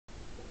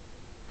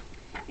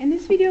In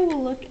this video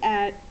we'll look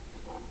at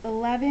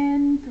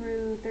 11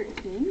 through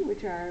 13,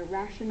 which are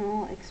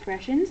rational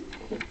expressions.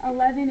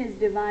 11 is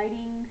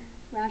dividing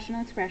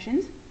rational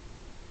expressions.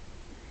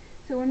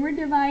 So when we're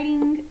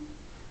dividing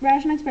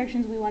rational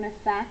expressions, we want to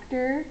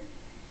factor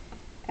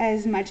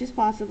as much as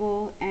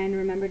possible and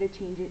remember to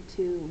change it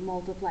to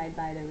multiplied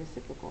by the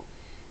reciprocal.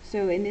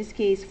 So in this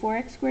case,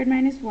 4x squared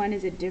minus 1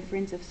 is a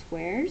difference of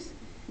squares.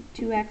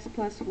 2x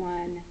plus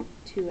 1,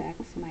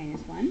 2x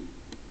minus 1.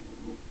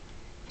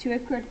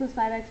 2x squared plus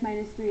 5x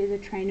minus 3 is a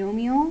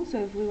trinomial, so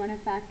if we want to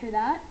factor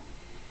that,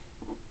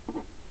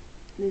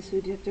 this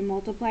would have to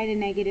multiply to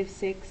negative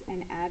 6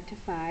 and add to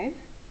 5.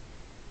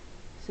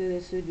 So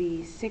this would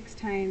be 6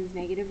 times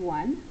negative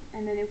 1.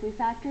 And then if we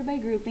factor by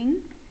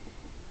grouping,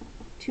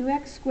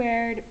 2x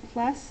squared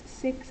plus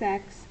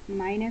 6x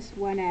minus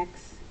 1x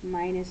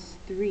minus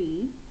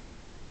 3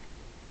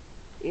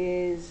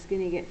 is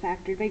going to get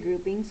factored by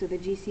grouping. So the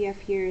GCF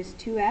here is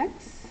 2x,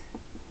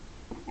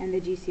 and the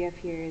GCF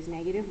here is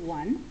negative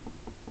 1.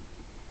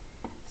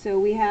 So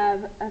we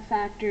have a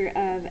factor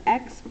of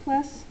x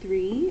plus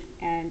 3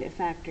 and a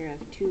factor of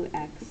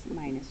 2x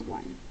minus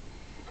 1.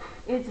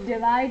 It's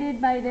divided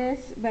by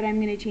this, but I'm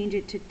going to change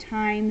it to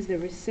times the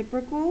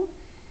reciprocal.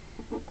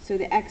 So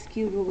the x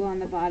cubed will go on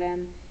the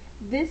bottom.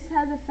 This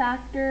has a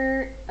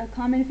factor, a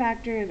common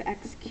factor of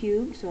x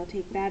cubed, so I'll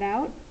take that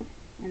out,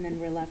 and then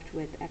we're left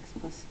with x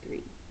plus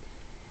 3.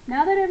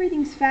 Now that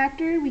everything's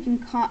factored, we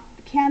can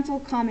cancel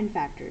common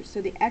factors.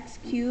 So the x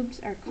cubes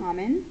are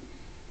common,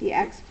 the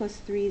x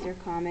plus 3s are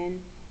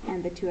common,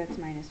 and the 2x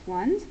minus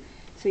 1s.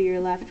 So you're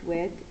left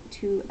with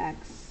 2x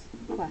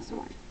plus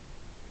 1.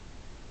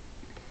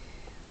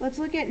 Let's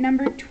look at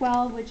number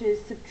 12, which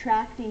is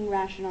subtracting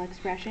rational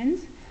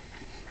expressions.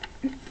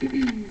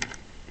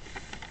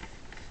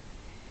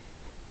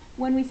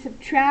 When we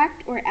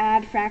subtract or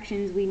add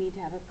fractions, we need to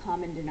have a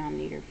common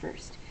denominator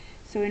first.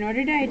 So in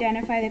order to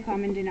identify the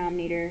common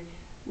denominator,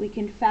 we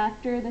can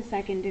factor the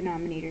second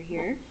denominator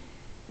here.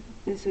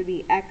 This would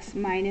be x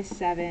minus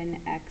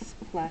 7, x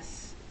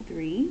plus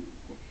 3.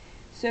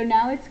 So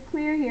now it's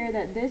clear here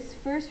that this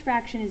first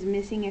fraction is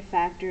missing a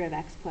factor of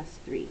x plus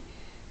 3.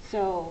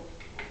 So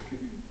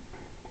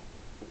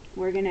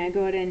we're going to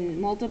go ahead and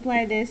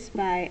multiply this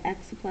by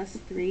x plus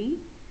 3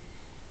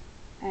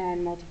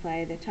 and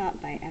multiply the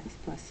top by x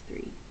plus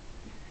 3.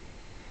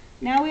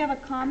 Now we have a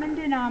common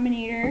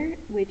denominator,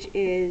 which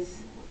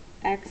is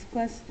x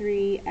plus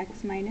 3,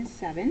 x minus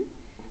 7,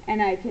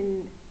 and I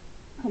can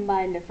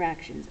combine the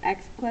fractions,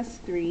 x plus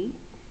 3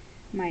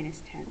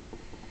 minus 10.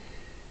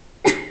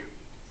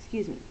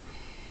 Excuse me.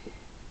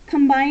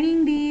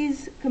 Combining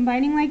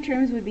like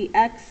terms would be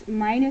x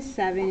minus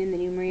 7 in the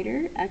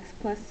numerator, x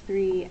plus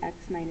 3,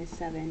 x minus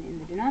 7 in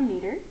the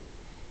denominator,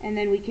 and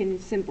then we can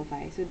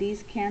simplify. So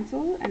these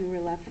cancel, and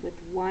we're left with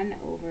 1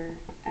 over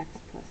x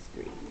plus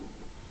 3.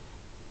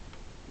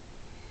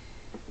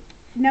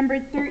 Number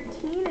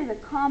 13 is a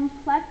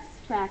complex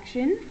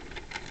fraction.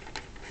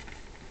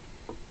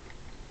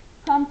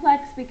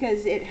 Complex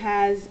because it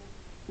has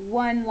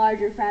one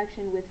larger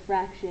fraction with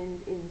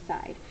fractions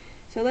inside.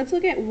 So let's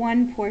look at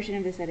one portion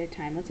of this at a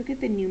time. Let's look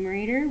at the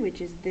numerator, which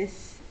is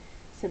this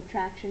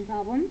subtraction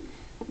problem.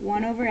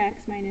 1 over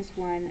x minus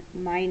 1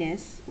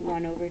 minus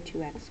 1 over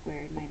 2x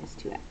squared minus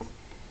 2x.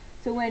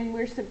 So when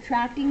we're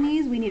subtracting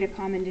these, we need a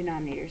common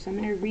denominator. So I'm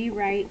going to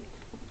rewrite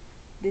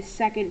this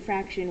second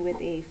fraction with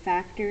a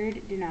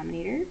factored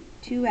denominator,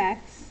 2x,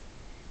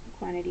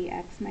 quantity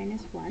x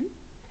minus 1.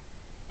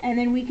 And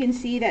then we can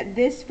see that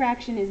this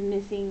fraction is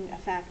missing a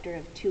factor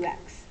of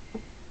 2x.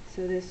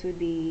 So this would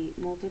be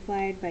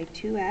multiplied by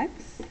 2x,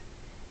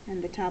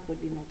 and the top would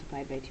be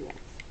multiplied by 2x.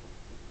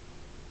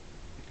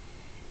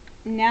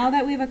 Now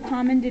that we have a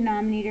common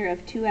denominator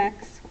of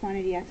 2x,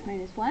 quantity x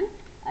minus 1,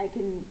 I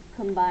can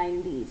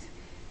combine these.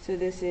 So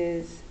this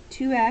is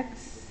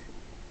 2x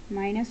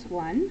minus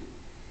 1,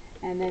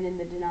 and then in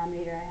the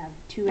denominator I have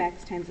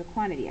 2x times the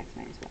quantity x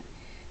minus 1.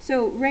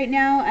 So right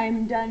now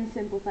I'm done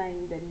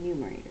simplifying the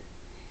numerator.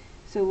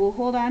 So we'll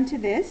hold on to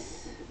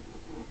this,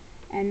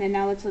 and then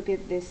now let's look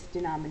at this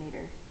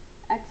denominator.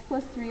 X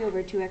plus 3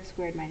 over 2x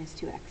squared minus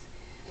 2x.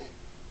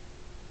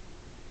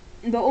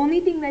 The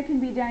only thing that can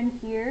be done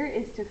here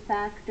is to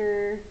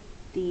factor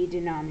the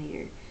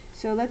denominator.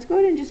 So let's go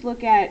ahead and just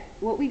look at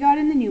what we got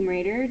in the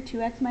numerator,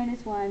 2x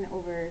minus 1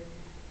 over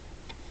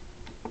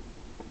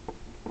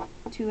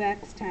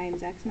 2x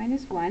times x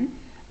minus 1.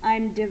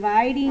 I'm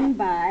dividing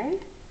by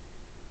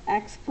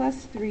x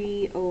plus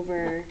 3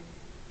 over,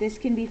 this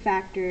can be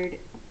factored,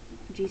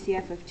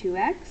 GCF of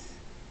 2x,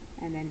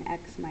 and then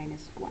x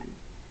minus 1.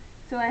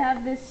 So I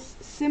have this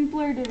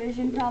simpler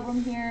division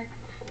problem here.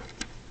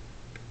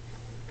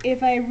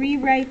 If I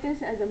rewrite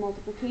this as a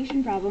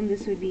multiplication problem,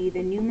 this would be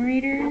the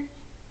numerator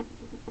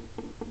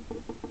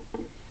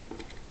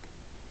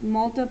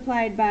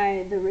multiplied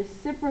by the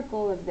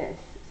reciprocal of this,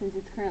 since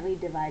it's currently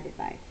divided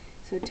by.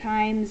 So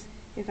times,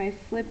 if I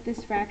flip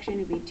this fraction,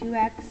 it would be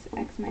 2x,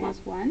 x minus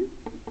 1,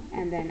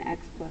 and then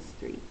x plus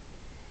 3.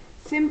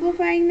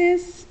 Simplifying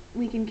this,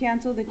 we can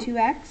cancel the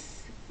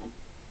 2x,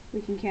 We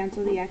can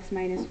cancel the x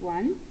minus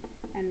 1,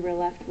 and we're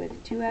left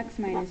with 2x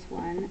minus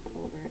 1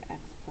 over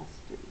x plus